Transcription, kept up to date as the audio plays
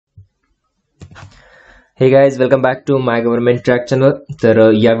Hey guys, welcome back to my government track channel. तर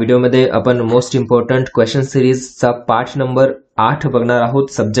या व्हिडिओमध्ये आपण most important question सिरीजचा part number 8 बघणार आहोत.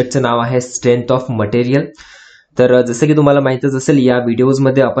 सब्जेक्टचं नाव आहे स्ट्रेंथ ऑफ मटेरियल. तर जसं की तुम्हाला माहितच असेल, या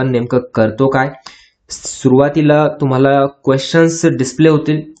व्हिडिओजमध्ये आपण नेमकं करतो काय, सुरुवातीला तुम्हाला क्वेश्चन्स डिस्प्ले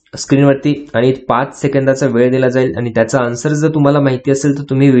होतील स्क्रीनवरती आणि 5 सेकंदाचा वेळ दिला जाईल आणि त्याचा आन्सर जर तुम्हाला माहिती असेल तर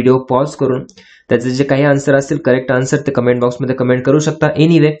तुम्ही व्हिडिओ पॉज करून त्याचे जे काही आन्सर असतील, करेक्ट आन्सर, ते कमेंट बॉक्समध्ये कमेंट करू शकता.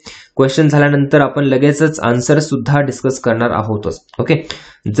 एनिवे, क्वेश्चन झाल्यानंतर आपण लगेचच आन्सर सुद्धा डिस्कस करणार आहोतच. ओके,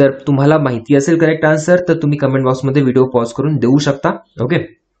 जर तुम्हाला माहिती असेल करेक्ट आन्सर तर तुम्ही कमेंट बॉक्समध्ये व्हिडिओ पॉज करून देऊ शकता. ओके,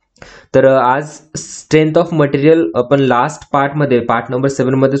 तर आज स्ट्रेंथ ऑफ मटेरियल आपण लास्ट पार्टमध्ये, पार्ट नंबर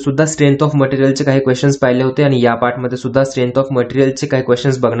 7 मध्ये सुद्धा स्ट्रेंथ ऑफ मटेरियलचे काही क्वेश्चन्स पाहिले होते आणि या पार्टमध्ये सुद्धा स्ट्रेंथ ऑफ मटेरियलचे काही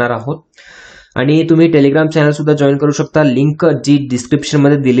क्वेश्चन्स बघणार आहोत. आणि तुम्ही टेलिग्राम चॅनल सुद्धा जॉईन करू शकता, लिंक जी डिस्क्रिप्शन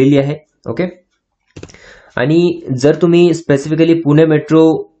मध्ये दिलेली आहे. ओके, आणि जर तुम्ही स्पेसिफिकली पुणे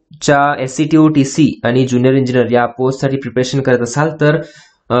मेट्रोच्या SCTO TC आणि ज्युनियर इंजिनियर या पोस्टसाठी प्रिपरेशन करत असाल तर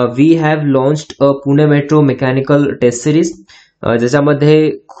we have launched a Pune metro mechanical taste series, ज्याच्यामध्ये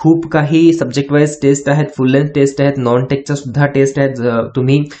खूप काही सब्जेक्ट वाईज टेस्ट आहेत, फुल लेंथ टेस्ट आहेत, नॉन टेकच्या सुद्धा टेस्ट आहेत.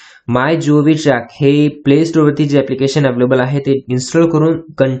 तुम्ही MyGovtrack हे प्ले स्टोअरवरती जे ऍप्लिकेशन अवेलेबल आहे ते इन्स्टॉल करून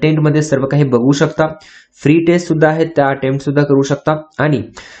कंटेंटमध्ये सर्व काही बघू शकता. फ्री टेस्ट सुद्धा आहेत, त्या अटेम्प्ट सुद्धा करू शकता. आणि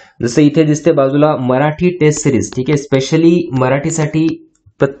जसं इथे दिसते बाजूला मराठी टेस्ट सिरीज, ठीक आहे, स्पेशली मराठीसाठी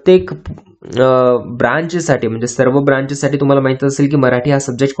प्रत्येक ब्रांचेससाठी, म्हणजे सर्व ब्रांचेससाठी तुम्हाला माहिती असेल की मराठी हा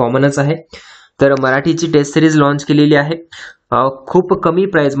सब्जेक्ट कॉमनच आहे. तर मराठीची टेस्ट सिरीज लॉन्च केलेली आहे खूप कमी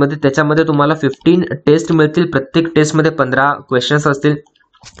प्राइसमध्ये. त्याच्यामध्ये तुम्हाला 15 टेस्ट मिळतील, प्रत्येक टेस्टमध्ये 15 क्वेश्चन्स असतील.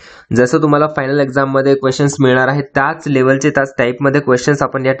 जसं तुम्हाला फायनल एक्झाम मध्ये क्वेश्चन्स मिळणार आहेत त्याच लेवलचे, त्याच टाईपमध्ये क्वेश्चन्स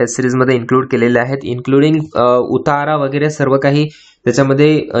आपण या टेस्ट सिरीज मध्ये इन्क्लूड केलेले आहेत, इन्क्लुडिंग उतारा वगैरे सर्व काही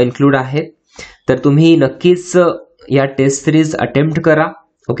त्याच्यामध्ये इन्क्लूड आहेत. तर तुम्ही नक्कीच या टेस्ट सिरीज अटेम्प्ट करा.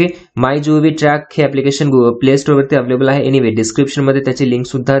 ओके, MyGovtrack हे ऍप्लिकेशन प्ले स्टोअरवरती अवेलेबल आहे. एनिवे, डिस्क्रिप्शन मध्ये त्याची लिंक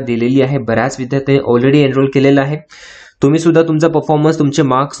सुद्धा दिलेली आहे. बऱ्याच विद्यार्थ्यांनी ऑलरेडी एनरोल केलेलं आहे. तुम्ही सुद्धा तुमचा परफॉर्मन्स, तुमचे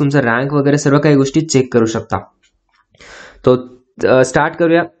मार्क्स, तुमचा रँक वगैरे सर्व काही गोष्टी चेक करू शकता. तो स्टार्ट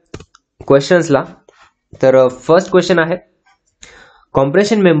करूया क्वेश्चन्सला. तर फर्स्ट क्वेश्चन आहे,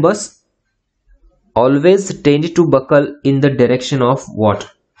 compression members always tend to buckle in the direction of what?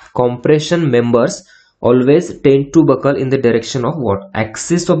 Compression members always tend to buckle in the direction of what?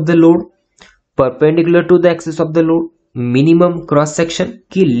 Axis of the load, perpendicular to the axis of the load, minimum cross section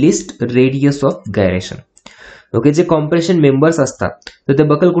की least radius of gyration. Okay, जे compression members असतात तर ते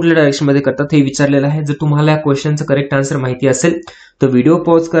buckle कुठल्या direction मध्ये करतात हे विचारलेलं आहे. जर तुम्हाला या क्वेश्चनचं करेक्ट आन्सर माहिती असेल तर व्हिडिओ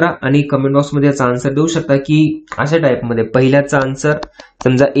पॉज करा आणि कमेंट बॉक्समध्ये याचा आन्सर देऊ शकता की अशा टाईपमध्ये पहिल्याचा आन्सर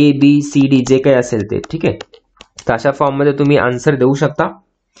समजा ABCD जे काही असेल ते, ठीक आहे, तर अशा फॉर्म मध्ये तुम्ही आन्सर देऊ शकता.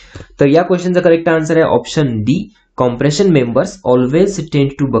 तर या क्वेश्चनचा करेक्ट आन्सर आहे option D, compression members always टेंड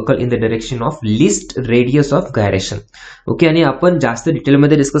two buckle in the direction of list radius of gyration. Okay, आणि आपण जास्त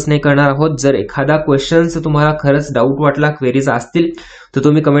डिटेलमध्ये डिस्कस नाही करणार आहोत. जर एखादा क्वेश्चन तुम्हाला खरंच डाऊट वाटला, क्वेरीज असतील तर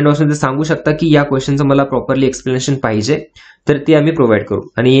तुम्ही कमेंट बॉक्समध्ये सांगू शकता की या क्वेश्चनचं मला प्रॉपरली एक्सप्लेनेशन पाहिजे, तर ते आम्ही प्रोव्हाइड करू.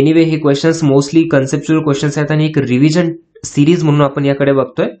 आणि एनिवे, हे क्वेश्चन्स मोस्टली कन्सेप्च्युअल क्वेश्चन्स आहेत आणि एक रिव्हिजन सिरीज म्हणून आपण याकडे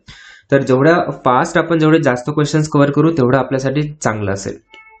बघतोय. तर जेवढ्या फास्ट आपण जेवढे जास्त क्वेश्चन्स कव्हर करू तेवढं आपल्यासाठी चांगलं असेल.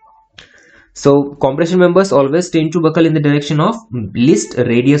 So compression members always tend to buckle in the direction of least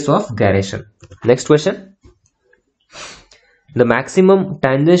radius of gyration. Next question. The maximum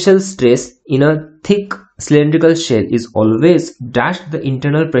tangential stress in a thick cylindrical shell is always dash the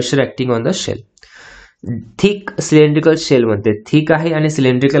internal pressure acting on the shell. Thick cylindrical shell मध्ये thick आहे आणि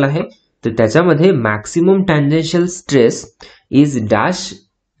cylindrical आहे, तर त्याच्यामध्ये maximum tangential stress is dash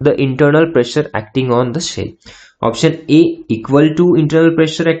the internal pressure acting on the shell. Option A equal to internal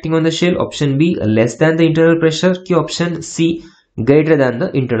pressure acting on the shell, option B less than the internal pressure की option C greater than the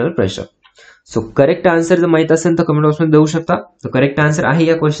internal pressure. So correct answer जर माहित असेल तर comment बॉक्समध्ये देऊ शकता. तर correct answer आहे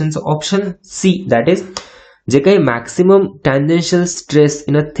या क्वेश्चनचं ऑप्शन C, दॅट इज जे काही maximum tangential stress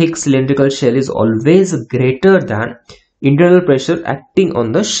in a thick cylindrical shell is always greater than internal pressure acting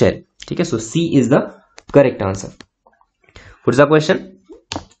on the shell. ठीक आहे, so C is the correct answer. पुढचा question,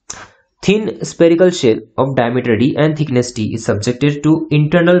 thin spherical shell of diameter d and thickness t is subjected to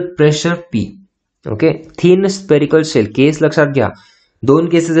internal pressure P. Okay, thin spherical shell केस लक्षात घ्या. दोन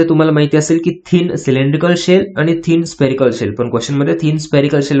cases आहे, तुम्हाला माहिती असेल की थिन सिलेंड्रिकल शेल आणि थिन स्पेरिकल शेल, पण क्वेश्चन मध्ये थिन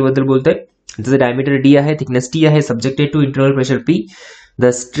स्पेरिकल शेल बद्दल बोलतोय. त्याचं डायमीटर d आहे, थिकनेस t आहे, subjected to internal pressure P. The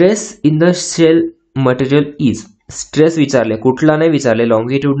stress in the shell material is, stress विचारले, कुठला नाही विचारले,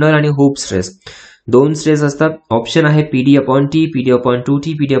 लॉंगिट्युडनल आणि हूप स्ट्रेस, दोन स्ट्रेस असतात. ऑप्शन आहे PD/T,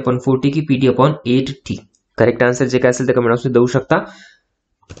 PD/2T, PD/4T की PD/8T. करेक्ट आन्सर जे काय असेल ते कमेंट बॉक्समध्ये देऊ शकता.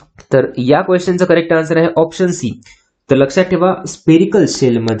 तर या क्वेश्चनचं करेक्ट आन्सर आहे ऑप्शन C. तर लक्षात ठेवा स्पेरिकल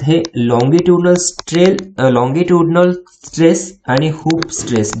शेल मध्ये लॉंगिट्युडनल स्ट्रेस आणि हुप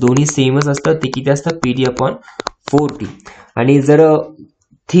स्ट्रेस दोन्ही सेमच असतात. ते किती असतात PD/40. आणि जर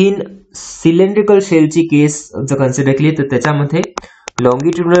थिन सिलेंड्रिकल शेलची केस जर कन्सिडर केली तर त्याच्यामध्ये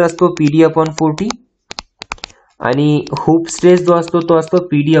लॉंगिट्युडनल असतो PD/40 आणि हुप स्ट्रेस जो असतो तो असतो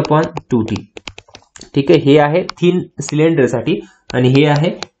PD/2T. ठीक आहे, हे आहे थिन सिलेंडर साठी आणि हे आहे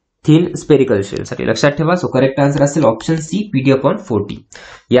थिन स्पेरिकल शेल साठी. लक्षात ठेवा. सो करेक्ट आन्सर असेल ऑप्शन सी PD/40.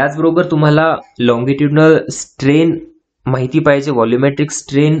 याचबरोबर तुम्हाला लॉंगिट्युडनल स्ट्रेन माहिती पाहिजे, व्हॉल्युमेट्रिक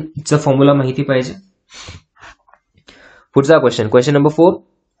स्ट्रेनचा फॉर्म्युला माहिती पाहिजे. पुढचा question number 4.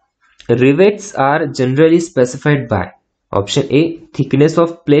 Rivets are generally specified by option A thickness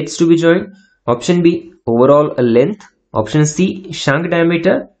of plates to be joined, option B overall length, option C shank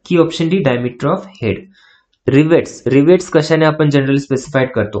diameter की option D diameter of head. Rivets कशाने आपण generally specified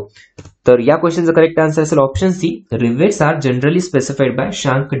करतो? तर या क्वेश्चनचा correct answer असेल option C rivets R generally specified bye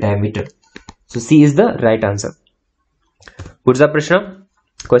शांक diameter. So C is the right answer. पुढचा प्रश्न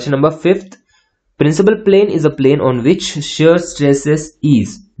question number 5. Principal plain is a plain on which shear stresses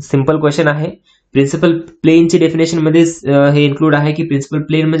is. Simple question आहे. Principal प्लेनची definition मध्ये हे include आहे की principal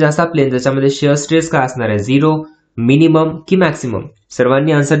plain म्हणजे असा plain ज्याच्यामध्ये शियर स्ट्रेस काय असणार आहे, 0, मिनिमम की मॅक्सिमम.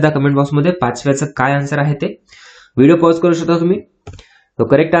 सर्वांनी आन्सर द्या कमेंट बॉक्स मध्ये. 5व्याचं काय आन्सर आहे ते. व्हिडिओ पॉज करू शकता तुम्ही. तो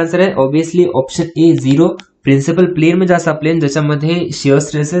करेक्ट आन्सर आहे obviously option A 0. Principal plain म्हणजे असा प्लेन ज्याच्यामध्ये शियर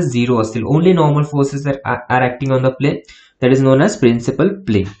स्ट्रेसेस 0 असतील. Only normal forces R acting on the plain, that is non age principal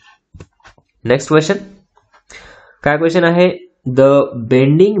plain. Next question. काय क्वेश्चन आहे? The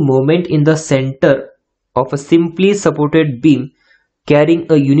bending moment in the centre of a simply supported beam carrying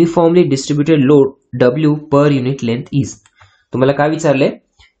a uniformly distributed load W per unit length is. तुम्हाला काय विचारलंय?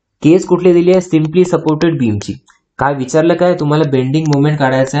 केस कुठली दिली आहे? Simply supported बीमची. काय विचारलं? काय तुम्हाला बेंडिंग मोमेंट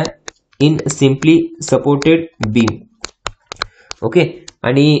काढायचा आहे in simply supported beam. Okay,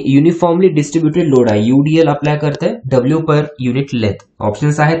 आणि युनिफॉर्मली डिस्ट्रीब्युटेड लोड आहे, UDL अप्लाय करते W per unit length.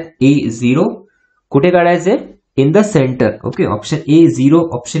 Options आहेत A 0. कुठे काढायचे? In the centre. Okay, option A 0.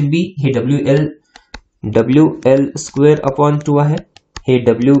 Option बी हे WL² आहे, हे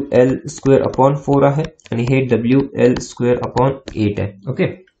WL²/4 आहे आणि हे WL²/8 आहे. ओके,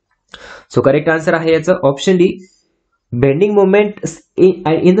 सो करेक्ट आन्सर आहे याचं option D. Bending moment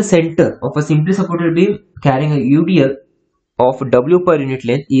in the centre of a simply supported beam carrying a UDL of W per unit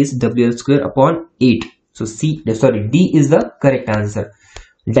length is WL²/8. So D is the correct answer.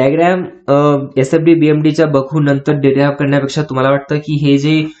 Diagram SFD BMD च्या बघून नंतर derive करण्यापेक्षा तुम्हाला वाटतं की हे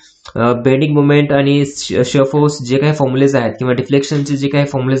जे bending moment आणि शियर फोर्स जे काही फॉर्म्युलेज आहेत किंवा डिफ्लेक्शनचे जे काही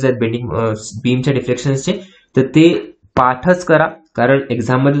फॉर्म्युलेज आहेत बेंडिंग बीमच्या डिफ्लेक्शनचे, तर ते पाठच करा. कारण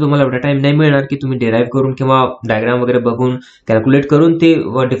एक्झाम मध्ये तुम्हाला एवढा टाइम नाही मिळणार की तुम्ही डिराइव्ह करून किंवा डायग्राम वगैरे बघून कॅल्क्युलेट करून ते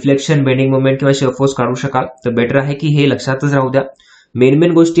डिफ्लेक्शन, बेंडिंग मोमेंट किंवा शियर फोर्स काढू शकाल. तर बेटर आहे की हे लक्षातच राहू द्या.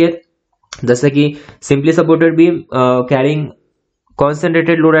 मेन गोष्टी आहेत जसं की simply supported beam carrying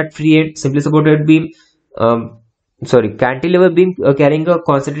concentrated load at free end, simply supported beam cantilever beam carrying a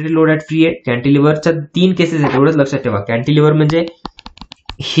concentrated load at free end. कॅन्टिलिव्हरच्या 3 cases आहेत, एवढंच लक्षात ठेवा. कॅन्टिलिव्हर म्हणजे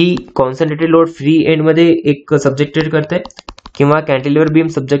ही कॉन्सन्ट्रेटेड लोड फ्री एंड मध्ये एक सब्जेक्टेड करते, किंवा cantilever beam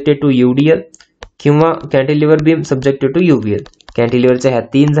subjected to UDL, किंवा cantilever beam subjected to UVL. कॅन्टिलिव्हरच्या ह्या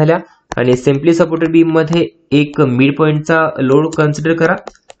 3 झाल्या. आणि सिम्पली सपोर्टेड बीम मध्ये एक मिड पॉइंटचा लोड कन्सिडर करा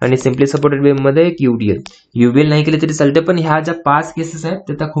आणि सिम्पली सपोर्टेड बीम मध्ये एक UVL नाही केले तरी चालते. पण ह्या ज्या 5 केसेस आहेत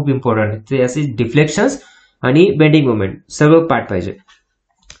ते त्या खूप इम्पॉर्टंट आहेत. ते असे डिफ्लेक्शन्स आणि बेंडिंग मोमेंट सगळं पाठ पाहिजे.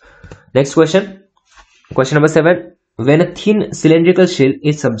 Next question number 7. When a thin cylindrical shell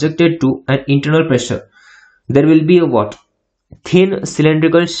is subjected to an internal pressure, there will be a what? Thin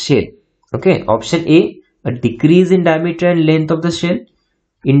cylindrical shell. Okay, option A, a decrease in diameter and length of the shell.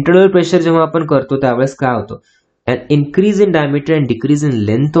 Internal pressure जेव्हा आपण करतो त्यावेळेस काय होतं? An increase in diameter and decrease in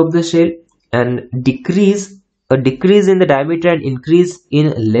length of the shell, and a decrease in the diameter and increase in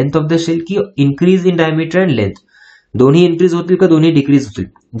length of the shell की increase in diameter and length दोन्ही increase होतील का दोन्ही डिक्रीज होतील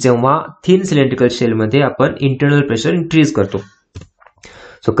जेव्हा thin cylindrical shell मध्ये आपण internal pressure increase करतो.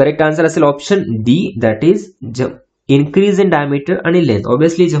 सो करेक्ट आन्सर असेल option D, that is increase in diameter आणि लेंथ.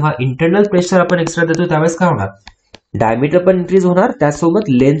 ऑब्विसली जेव्हा इंटरनल प्रेशर आपण एक्स्ट्रा देतो त्यावेळेस काय होणार? डायमीटर पण इन्क्रीज होणार, त्यासोबत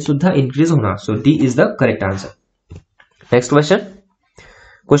लेंथ सुद्धा इन्क्रीज होणार. So D is the correct answer. Next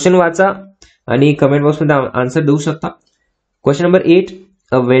question वाचा आणि कमेंट बॉक्स मध्ये आन्सर देऊ शकता. Question number 8.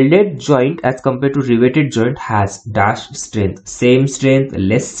 A welded joint as compared to riveted joint has dash strength, same strength,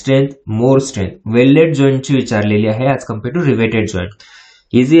 less strength, more strength. Welded joint ची विचारलेली आहे as compared to riveted joint.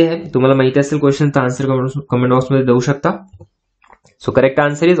 Easy आहे, तुम्हाला माहिती असेल क्वेश्चन तर आन्सर कमेंट बॉक्स मध्ये देऊ शकता. So correct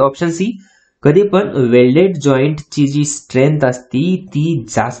answer is option C. कधी पण वेल्डेड जॉइंट ची जी स्ट्रेंथ असती ती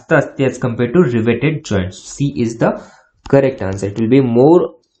जास्त असते as compared to riveted joint. C is the correct answer, it will be more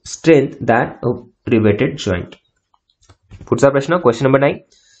strength than a riveted joint. पुढचा प्रश्न, question number 9.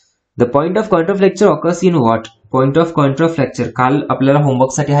 The point of Contra flexure occurs in what? Point of Contra flexure, काल आपल्याला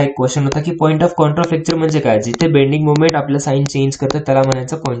होमवर्कसाठी हा एक question होता की point of Contra flexure म्हणजे काय? जिथे बेंडिंग मोमेंट आपलं साइन चेंज करतं त्याला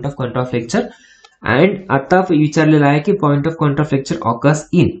म्हणायचं point of Contra flexure. And आता विचारलेला आहे की point of Contra flexure occurs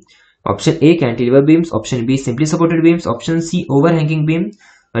in option A cantilever beams, option B simply supported beams, option C ओव्हरहँगिंग beam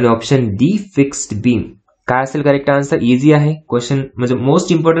आणि ऑप्शन डी फिक्स्ड बीम. काय असेल करेक्ट आन्सर? इझी आहे क्वेश्चन, म्हणजे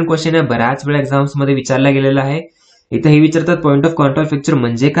most important question आहे, बऱ्याच वेळा एक्झाम्स मध्ये विचारला गेलेला आहे. इथे हे विचारतात पॉइंट ऑफ कॉन्ट्रा फ्लेक्चर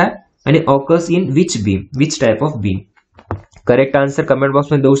म्हणजे काय आणि occurs in which beam, which type of beam. Correct answer comment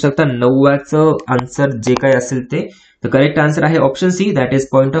box मध्ये देऊ शकता. 9वाचं आन्सर जे काही असेल ते. तर करेक्ट आन्सर आहे option C, that is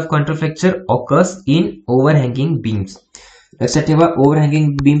point of Contra flexure occurs in ओव्हरहँगिंग beams. लक्षात ठेवा, ओव्हरहँगिंग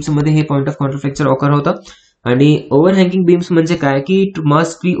बीम्स मध्ये हे point of Contra flexure occur होतं. आणि ओव्हरहँगिंग बीम्स म्हणजे काय की it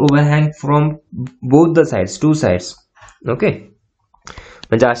must be ओव्हरहँग from both the sides, two sides. Okay,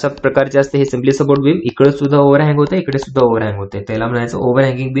 म्हणजे अशा प्रकारचे असते हे सिम्पली सपोर्ट बीम. इकडे सुद्धा ओव्हरहँग होते, इकडे सुद्धा ओव्हरहँग होते, त्याला म्हणायचं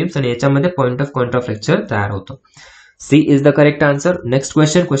ओव्हरहँगिंग बीम्स आणि याच्यामध्ये पॉइंट ऑफ कॉन्ट्रा फ्लेक्चर तयार होतं. C is the correct answer. Next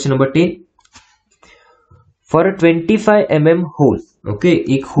question, question number 10. For 25 mm hole, okay,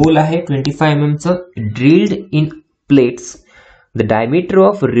 एक होल आहे 25 mm चं, drilled in plates, the diameter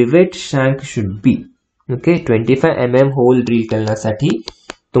of rivet शँक should be. Okay, 25 mm hole drill करण्यासाठी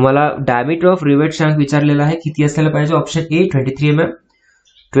तुम्हाला diameter of rivet शँक विचारलेला आहे, किती असायला पाहिजे? ऑप्शन ए 23 mm,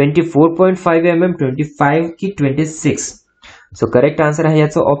 24.5 mm, 25 की 26. सो करेक्ट आन्सर आहे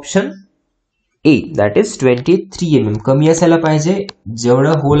याचं option A, that is 23 mm. कमी असायला पाहिजे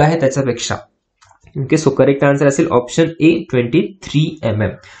जेवढं होल आहे त्याच्यापेक्षा. ओके, सो करेक्ट आन्सर असेल ऑप्शन ए 23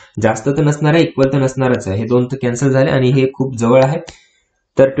 mm. जास्त तर नसणार आहे, इक्वल तर नसणारच आहे, हे दोन तर कॅन्सल झाले आणि हे खूप जवळ आहे.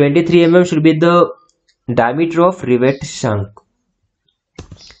 तर 23 mm should be the diameter of rivet शँक.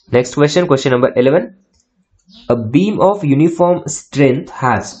 Next question, question number 11. A beam of uniform strength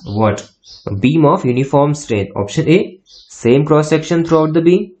has what? A beam of uniform strength. Option A, same cross section throughout the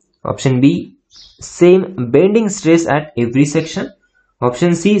beam. Option B, same bending stress at every section.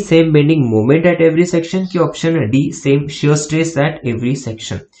 Option C, same bending moment at every section. की option D, same shear stress at every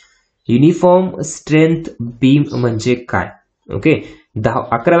section. Uniform strength beam म्हणजे काय? Okay,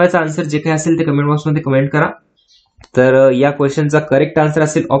 11व्याचा answer जे काही असेल ते comment box मध्ये comment करा. तर या क्वेश्चनचा करेक्ट आन्सर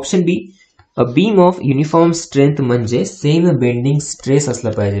असेल option B, a beam of uniform strength म्हणजे सेम बेंडिंग स्ट्रेस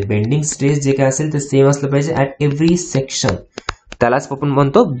असलं पाहिजे. बेंडिंग स्ट्रेस जे काय असेल ते सेम असलं पाहिजे ऍट एव्हरी सेक्शन, त्यालाच आपण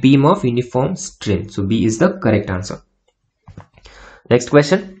म्हणतो beam of uniform strength. So B is the correct answer. Next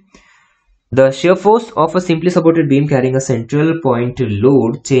question. The shear force of a simply supported beam carrying a central point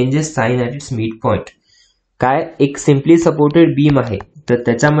load changes sign at it's mid point. काय, एक simply supported beam आहे तर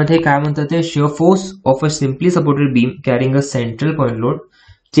त्याच्यामध्ये काय म्हणतात ते shear force of a simply supported beam carrying a central point load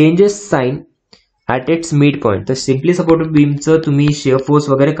changes sign at it's mid point. तर simply supported बीमचं तुम्ही शियर फोर्स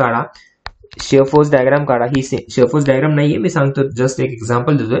वगैरे काढा, शियर फोर्स डायग्राम काढा. ही शियर फोर्स डायग्राम नाहीये, मी सांगतो जस्ट एक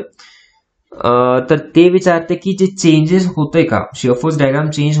एक्झाम्पल देतोय. तर ते विचारते की जे चेंजेस होते का, शियर फोर्स डायग्राम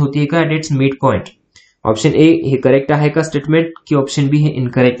चेंज होते का at it's mid point. Option A हे करेक्ट आहे का स्टेटमेंट, की ऑप्शन बी हे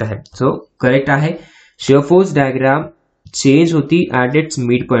इनकरेक्ट आहे? सो करेक्ट आहे, शियर फोर्स डायग्राम चेंज होती ऍट इट्स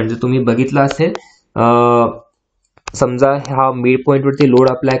मिड पॉइंट. जर तुम्ही बघितलं असेल, समजा हा मिड पॉइंट वरती लोड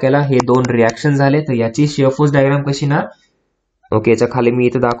अप्लाय केला, हे दोन रिॲक्शन झाले, तर याची शियर फोर्स डायग्राम कशी येणार? ओके, याच्या खाली मी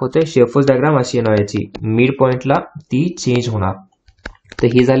इथे दाखवतोय, शियर फोर्स डायग्राम अशी येणार, याची मिड पॉइंटला ती चेंज होणार. तर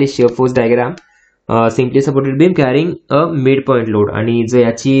ही झाली shear force diagram simply supported beam carrying a mid point load. आणि जर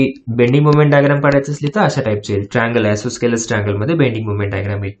याची बेंडिंग मोमेंट डायग्राम काढायची असली तर अशा टाइपची येईल, ट्रायंगल आयसोस्केलस ट्रायंगल मध्ये बेंडिंग मोमेंट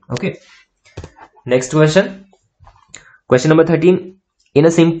डायग्राम येईल. Okay, next question, question number 13. In a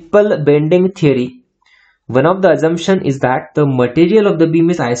simple bending theory, one of the assumption is that the material of the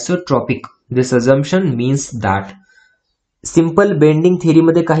beam is isotropic. This assumption means that simple bending theory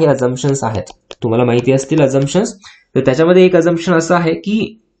मध्ये काही अझम्पशन्स आहेत, तुम्हाला माहिती असतील अझम्पशन्स. तर त्याच्यामध्ये एक अझम्पशन असं आहे की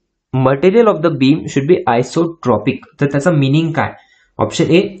material of the beam should be isotropic. तर त्याचा मिनिंग काय?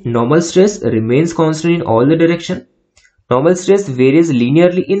 Option A, normal stress remains constant in all the direction, normal stress varies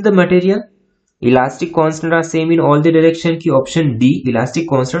linearly in the material, elastic constant R same in all the direction, की option D, elastic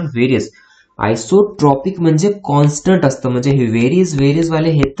constant various. Isotropic म्हणजे constant असतं, म्हणजे हे varies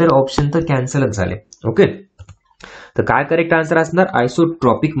वाले हे तर option तर कॅन्सलच झाले. ओके, तर काय करेक्ट आन्सर असणार?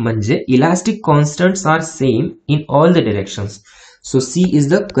 आयसोट्रॉपिक म्हणजे elastic constants R same in all the directions. So C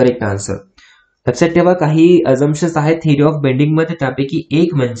is the correct answer. लक्षात ठेवा, काही अझम्पशन्स आहेत थिअरी ऑफ बेंडिंग मध्ये, त्यापैकी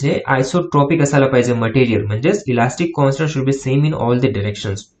एक म्हणजे आयसोट्रॉपिक असायला पाहिजे मटेरियल, म्हणजेच elastic constant should be same in all the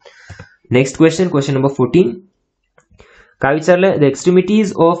directions. Next question, question number 14. काय विचारलंय? The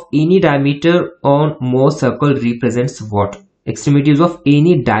एक्स्ट्रीमिटीज of any diameter on most circle represents what? एक्स्ट्रीमिटीज of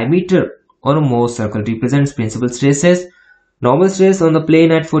any diameter or more circle represents principal stresses. Normal stress on the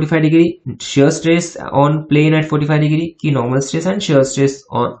plane at 45 degree, shear stress on plane at 45 degree की normal stress and shear stress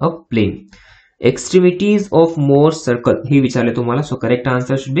on a plane. Extremities of more circle हे विचारले तुम्हाला. So correct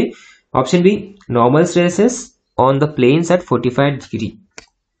answer should be option B, normal stresses on the planes at 45 degree.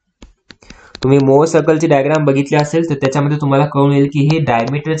 तुम्ही मोर सर्कलची diagram बघितली असेल तर त्याच्यामध्ये तुम्हाला कळून येईल की हे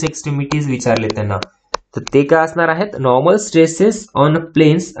डायमीटरचे एक्स्ट्रीमिटीज विचारले त्यांना. तर ते काय असणार आहेत, normal stresses on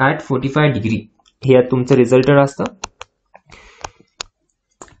planes at 45 degree. हे तुमचं रिझल्ट असतं.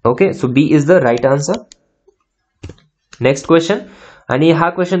 Okay, so B is the right answer. Next question, आणि हा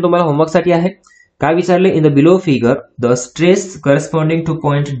क्वेश्चन तुम्हाला होमवर्क साठी आहे. काय विचारले, in the below figure the stress corresponding two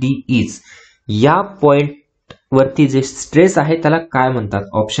point D is. या पॉइंट वरती जे स्ट्रेस आहे त्याला काय म्हणतात.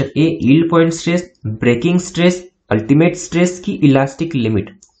 Option A yield point stress, breaking stress, ultimate stress की इलास्टिक लिमिट.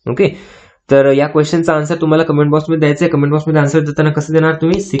 ओके, तर या क्वेश्चनचा आन्सर तुम्हाला कमेंट बॉक्समध्ये द्यायचा आहे. कमेंट बॉक्समध्ये आन्सर देताना कसं देणार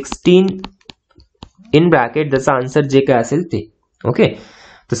तुम्ही, 16 इन ब्रॅकेट त्याचा आन्सर जे काय असेल ते. ओके,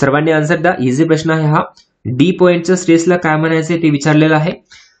 तर सर्वांनी आन्सर द्या. इझी प्रश्न आहे हा. डी पॉइंटच्या स्ट्रेसला काय म्हणायचे ते विचारलेलं आहे.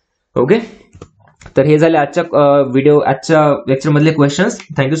 ओके, तर हे झाले आजच्या लेक्चर मधले questions.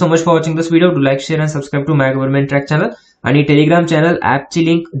 Thank you so much for watching this video. Do like, share and subscribe to my government track channel. आणि टेलिग्राम चॅनल ऍपची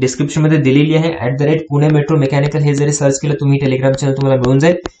लिंक डिस्क्रिप्शन मध्ये दिलेली आहे. @पुणे मेट्रो मेकॅनिकल हे जरी सर्च केलं तुम्ही टेलिग्राम चॅनल तुम्हाला मिळून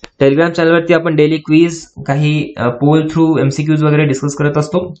जाईल. टेलिग्राम चॅनलवरती आपण डेली क्विज, काही पोल थ्रू MCQs वगैरे डिस्कस करत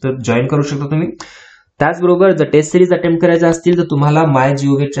असतो, तर जॉईन करू शकता तुम्ही. त्याचबरोबर जर टेस्ट सिरीज अटेम्प्ट करायच्या असतील तर तुम्हाला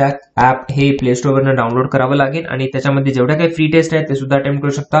MyGovTrack ऍप हे प्ले स्टोअरवरून डाउनलोड करावं लागेल. आणि त्याच्यामध्ये जेवढ्या काही फ्री टेस्ट आहेत ते सुद्धा अटेम्प्ट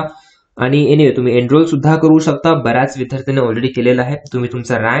करू शकता. आणि एनिवे तुम्ही एनरोल सुद्धा करू शकता. बऱ्याच विद्यार्थ्यांनी ऑलरेडी केलेलं आहे. तुम्ही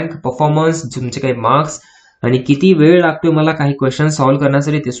तुमचा रँक, परफॉर्मन्स, तुमचे काही मार्क्स आणि किती वेळ लागतो मला काही क्वेश्चन सॉल्व्ह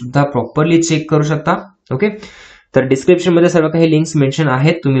करण्यासाठी ते सुद्धा प्रॉपरली चेक करू शकता. ओके, तर डिस्क्रिप्शन मध्ये सर्व काही लिंक्स मेन्शन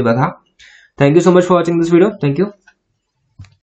आहेत, तुम्ही बघा. Thank you so much for watching this video. Thank you.